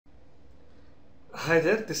Hi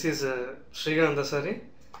there, this is Srigan Dasari.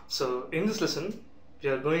 So in this lesson, we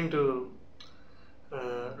are going to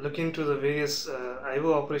look into the various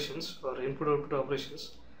IO operations or input-output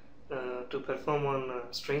operations to perform on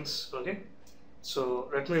strings. Okay, so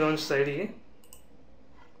let me launch the IDE.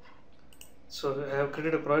 So I have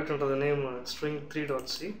created a project under the name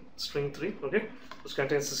string3.c, string3. Okay, which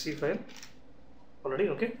contains the C file already.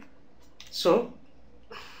 Okay, so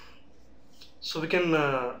we can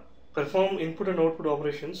perform input and output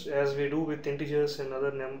operations as we do with integers and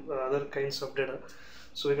other kinds of data.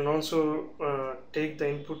 So we can also take the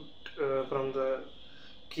input from the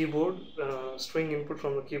keyboard, string input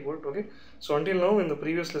from the keyboard. Okay, so until now in the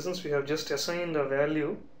previous lessons we have just assigned a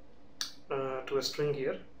value to a string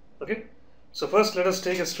here. Okay, so first let us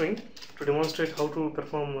take a string to demonstrate how to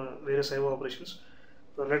perform various IO operations.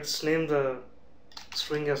 So let's name the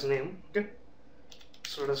string as name. Okay,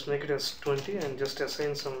 so let's make it as 20 and just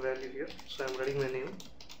assign some value here. So I'm writing my name.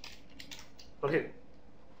 Okay,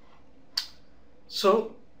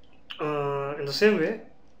 so in the same way,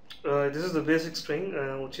 this is the basic string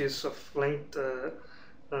which is of length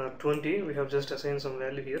 20. We have just assigned some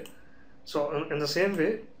value here. So in the same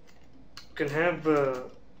way, you can have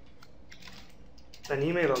an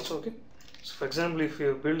email also. Okay, so for example, if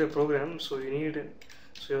you build a program, so you're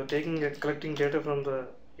collecting data from the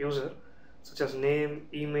user, such as name,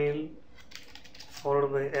 email,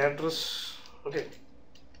 followed by address. Okay,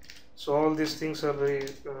 so all these things are very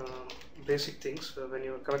basic things. When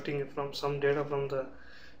you are collecting from some data from the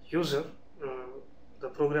user, the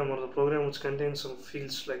program which contains some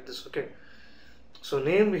fields like this. Okay, so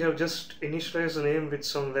name, we have just initialized the name with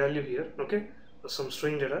some value here. Okay, some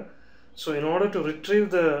string data. So in order to retrieve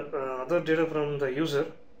the other data from the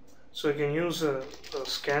user, so you can use a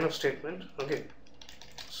scanf statement. Okay,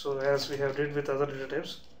 so as we have did with other data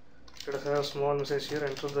types, let us have a small message here,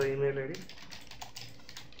 enter the email ID.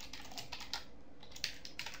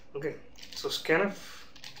 Okay, so scanf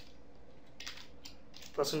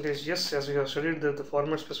 %yes, as we have studied that the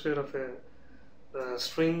format specifier of a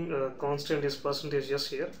string constant is %yes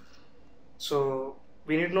here. So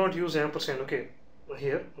we need not use ampersand. Okay,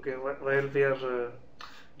 here. Okay, while we are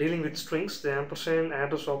dealing with strings, the ampersand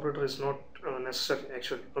address operator is not necessary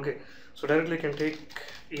actually. Okay, so directly can take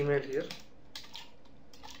email here.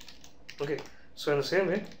 Okay, so in the same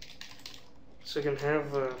way, so you can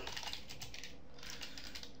have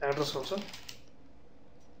address also.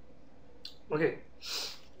 Okay,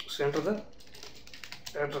 so enter the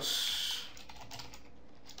address,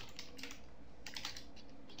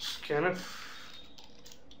 scanf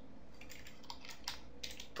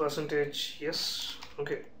 %yes.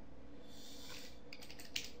 Okay,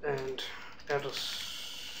 and address.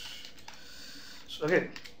 So okay,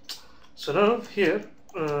 so now here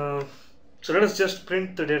so let us just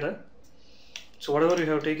print the data. So whatever we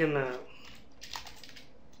have taken, let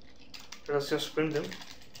us just print them.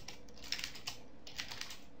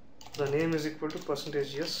 The name is equal to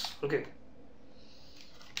 %yes. Okay,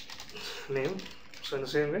 name. So in the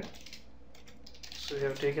same way, so we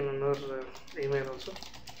have taken another email also.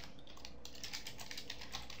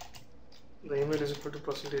 The email is equal to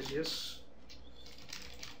 %yes,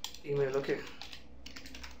 email. Okay,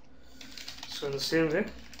 so in the same way,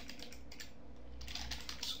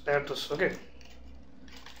 so address. Okay,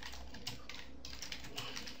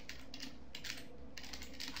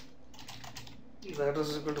 the address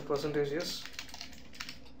is equal to %yes,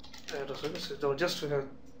 address. Okay, so just we have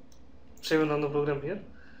saved on the program here.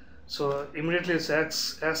 So immediately it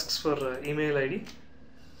asks for email ID.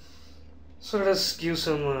 So let us give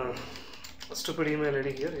some stupid email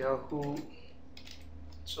ID here, Yahoo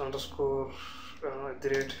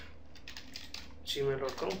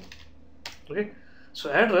 @gmail.com. Okay, so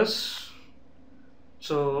address.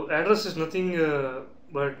 So address is nothing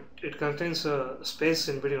but it contains a space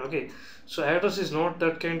in between. Okay, so address is not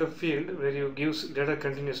that kind of field where you give data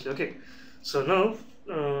continuously. Okay, so now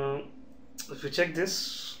if you check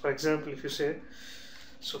this, for example, if you say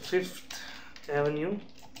so 5th Avenue,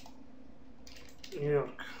 New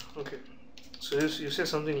York. Okay, so you say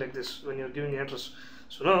something like this when you're giving address.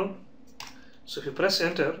 So now, so if you press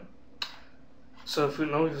enter, so if you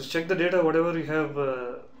check the data, whatever you have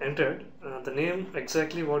entered, the name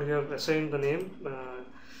exactly what you have assigned the name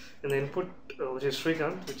in the input, which is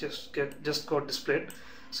Srikanth, which just got displayed.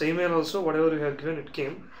 So email also, whatever you have given, it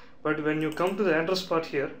came. But when you come to the address part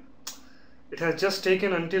here, it has just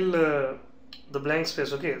taken until the blank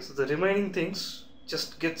space. Okay, so the remaining things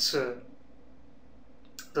just gets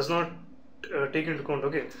does not take into account.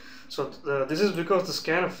 Okay, so this is because the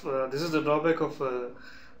scanf, this is the drawback of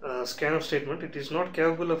scanf statement. It is not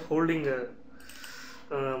capable of holding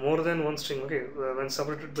more than one string, okay, when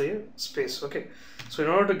separated by a space. Okay, so in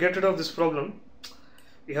order to get rid of this problem,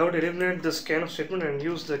 we have to eliminate the scanf statement and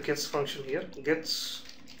use the gets function here. Gets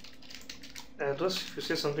address, if you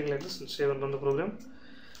say something like this and save and run the program.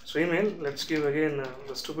 So email, let's give again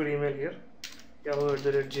the stupid email here,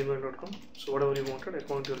 yahoo@gmail.com. so whatever you wanted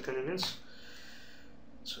according to your convenience.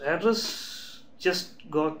 So address just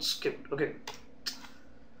got skipped. Okay,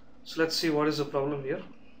 so let's see what is the problem here.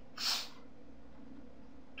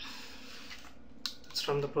 Let's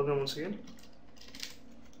run the program once again.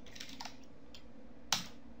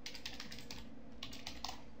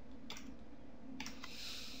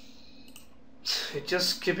 It's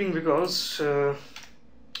just skipping because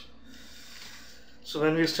so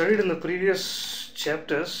when we studied in the previous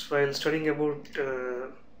chapters while studying about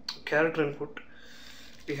character input,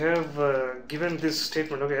 we have given this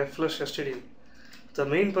statement, okay, f/std. The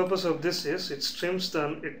main purpose of this is it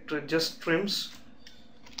just trims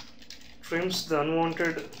the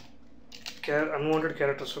unwanted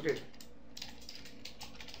characters. Okay,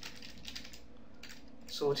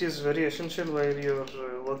 so which is very essential while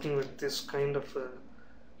you're working with this kind of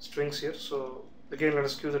strings here. So again, let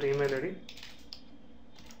us give that email ID.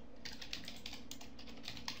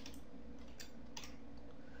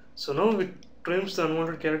 So now it trims the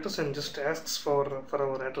unwanted characters and just asks for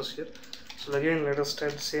our address here. So again, let us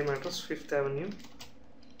type the same address, 5th Avenue,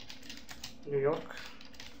 New York.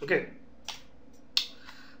 Okay,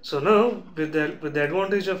 so now with the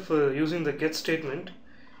advantage of using the get statement,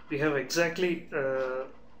 we have exactly got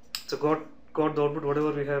the output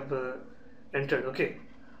whatever we have entered. Okay,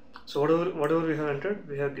 so whatever we have entered,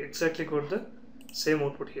 we have exactly got the same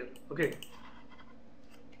output here. Okay,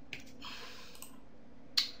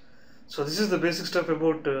 so this is the basic stuff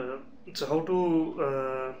about so how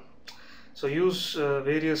to so use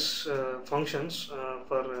various functions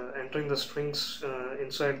for entering the strings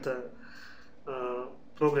inside the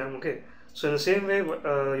program. Okay, so in the same way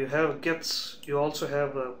you have gets, you also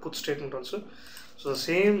have a put statement also. So the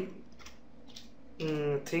same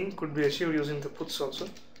thing could be achieved using the puts also.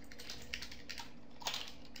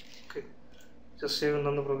 Okay, just save and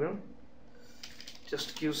run the program.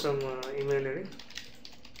 Just give some email ID.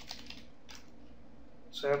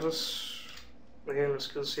 So address, again let's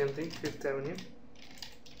do the same thing, 5th Avenue,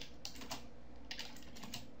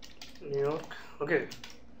 New York. Okay,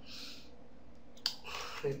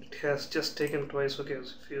 it has just taken twice. Okay,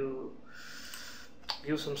 so if you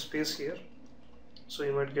give some space here, so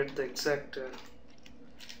you might get the exact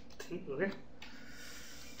thing.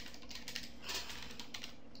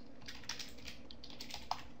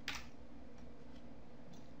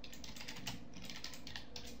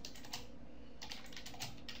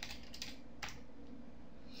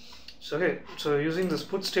 Okay, so using this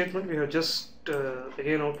put statement, we have just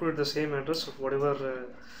again outputted the same address of whatever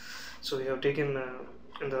so we have taken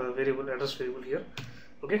in the variable address variable here.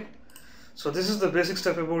 Okay, so this is the basic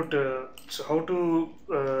stuff about so how to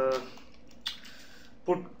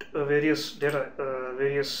put various data,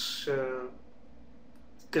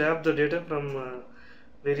 grab the data from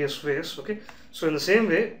various ways. Okay, so in the same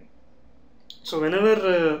way, so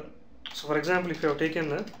whenever so for example, if you have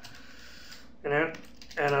taken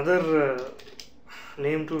another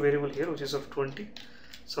name to variable here which is of 20,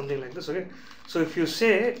 something like this. Okay, so if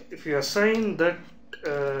you assign that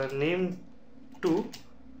name to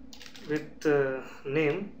with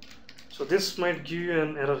name, so this might give you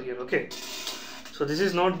an error here. Okay, so this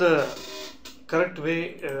is not the correct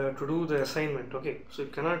way to do the assignment. Okay, so you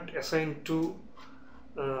cannot assign two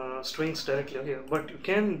strings directly. Okay, but you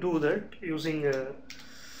can do that using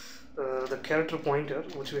the character pointer,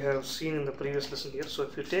 which we have seen in the previous lesson here. So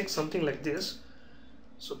if you take something like this,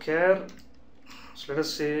 so char, so let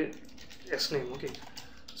us say sname. Okay,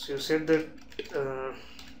 so you said that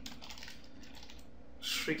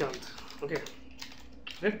Srikanth. Okay,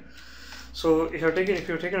 so if you have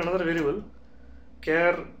taken another variable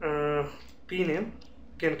char p name,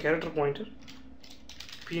 again character pointer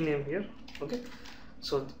p name here. Okay,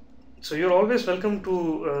 so you're always welcome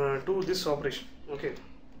to do this operation. Okay,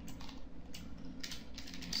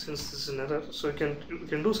 since this is an error, so you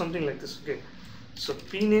can do something like this. Okay, so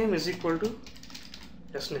p name is equal to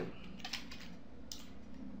s name.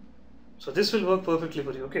 So this will work perfectly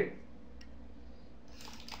for you. Okay,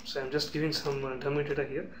 so I'm just giving some dummy data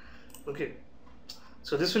here. Okay,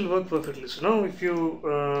 so this will work perfectly. So now if you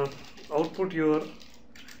output your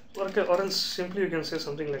or else simply you can say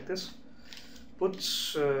something like this,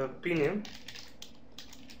 puts p name.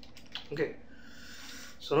 Okay,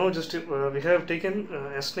 so now just we have taken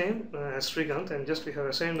s name as Srikanth, and just we have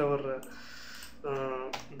assigned our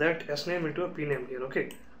that s name into a p name here.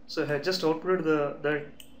 Okay, So I had just outputted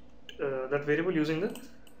that variable using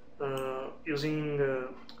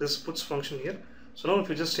this puts function here. So now if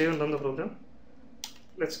you just save and run the program,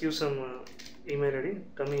 let's give some email ID,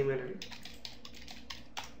 dummy email ID,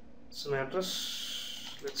 some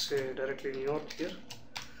address, let's say directly New York here.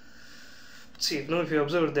 See, now if you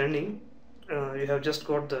observe at the ending, you have just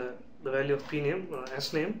got the value of pname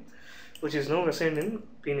as name, which is now assigned in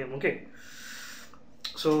pname. Okay,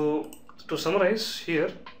 so to summarize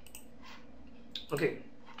here, okay,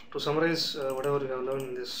 to summarize whatever we have learned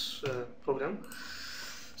in this program,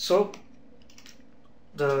 so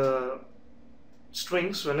the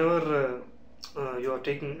strings, whenever you are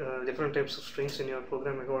taking different types of strings in your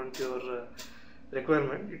program according to your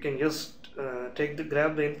requirement, you can just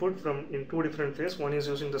grab the input from in two different ways. One is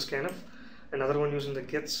using the scanf, another one using the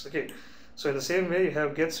gets. Okay, so in the same way you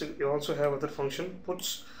have gets, you also have other function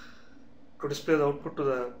puts to display the output to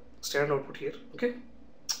the standard output here. Okay,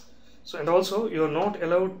 so and also you are not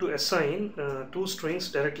allowed to assign two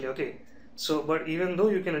strings directly. Okay, so but even though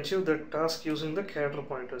you can achieve that task using the character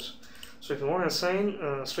pointers. So if you want to assign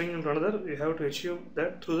a string into another, you have to achieve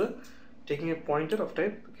that through the taking a pointer of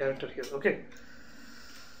type character here. Okay,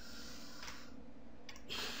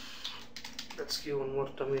 let's give one more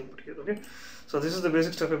dummy input here. Okay, so this is the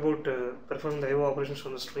basic stuff about performing the IO operations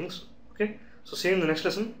on the strings. Okay, so see you in the next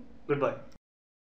lesson. Goodbye.